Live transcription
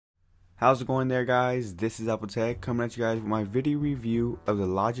How's it going there, guys? This is Apple Tech coming at you guys with my video review of the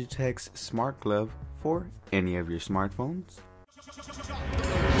Logiix Smart Glove for any of your smartphones.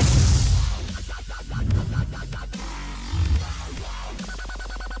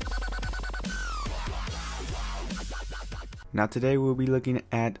 Now today we'll be looking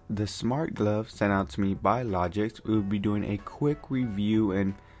at the Smart Glove sent out to me by Logiix. We'll be doing a quick review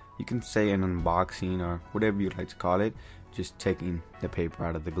and you can say an unboxing or whatever you'd like to call it. Just taking the paper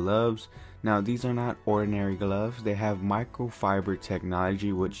out of the gloves. Now these are not ordinary gloves. They have microfiber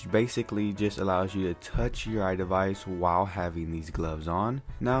technology, which basically just allows you to touch your iDevice while having these gloves on.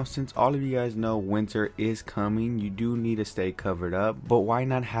 Now since all of you guys know winter is coming, you do need to stay covered up, but why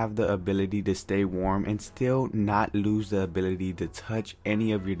not have the ability to stay warm and still not lose the ability to touch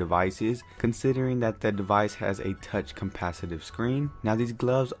any of your devices, considering that the device has a touch capacitive screen. Now these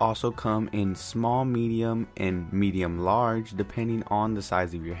gloves also come in small, medium, and medium large depending on the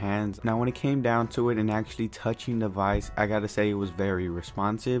size of your hands. Now when it came down to it and actually touching the device, I gotta say it was very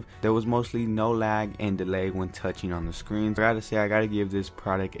responsive. There was mostly no lag and delay when touching on the screen. So I gotta say I gotta give this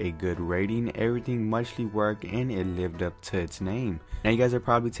product a good rating. Everything muchly worked and it lived up to its name. Now you guys are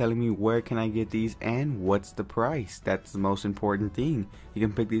probably telling me, where can I get these and what's the price? That's the most important thing. You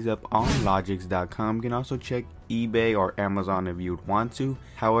can pick these up on Logiix.com. You can also check eBay or Amazon if you would want to.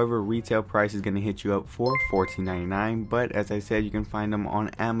 However, retail price is going to hit you up for $14.99, but as I said, you can find them on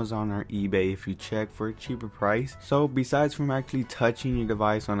Amazon or eBay if you check for a cheaper price. So besides from actually touching your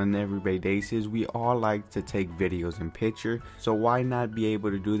device on an everyday basis, we all like to take videos and pictures, so why not be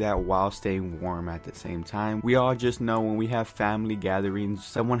able to do that while staying warm at the same time? We all just know when we have family gatherings,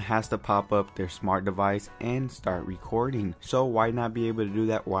 someone has to pop up their smart device and start recording, so why not be able to do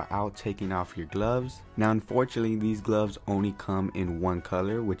that while taking off your gloves? Now unfortunately, these gloves only come in one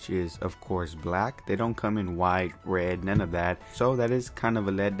color, which is of course black. They don't come in white, red, none of that, so that is kind of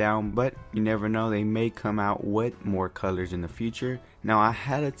a letdown, but you never know, they may come out with more colors in the future. Now I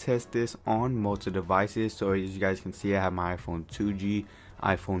had to test this on multiple devices, so as you guys can see, I have my iPhone 2G,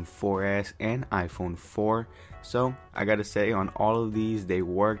 iPhone 4S, and iPhone 4. So I gotta say, on all of these they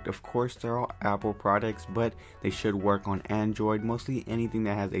worked. Of course they're all Apple products, but they should work on Android, mostly anything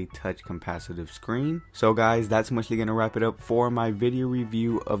that has a touch capacitive screen. So guys, that's mostly gonna wrap it up for my video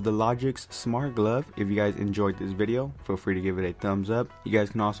review of the Logiix Smart Glove. If you guys enjoyed this video, feel free to give it a thumbs up. You guys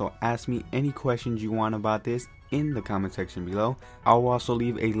can also ask me any questions you want about this in the comment section below. I'll also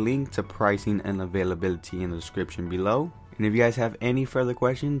leave a link to pricing and availability in the description below. And if you guys have any further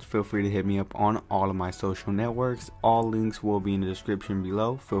questions, feel free to hit me up on all of my social networks. All links will be in the description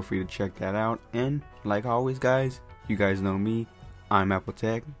below. Feel free to check that out. And like always, guys, you guys know me. I'm Apple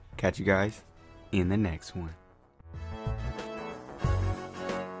Tech. Catch you guys in the next one.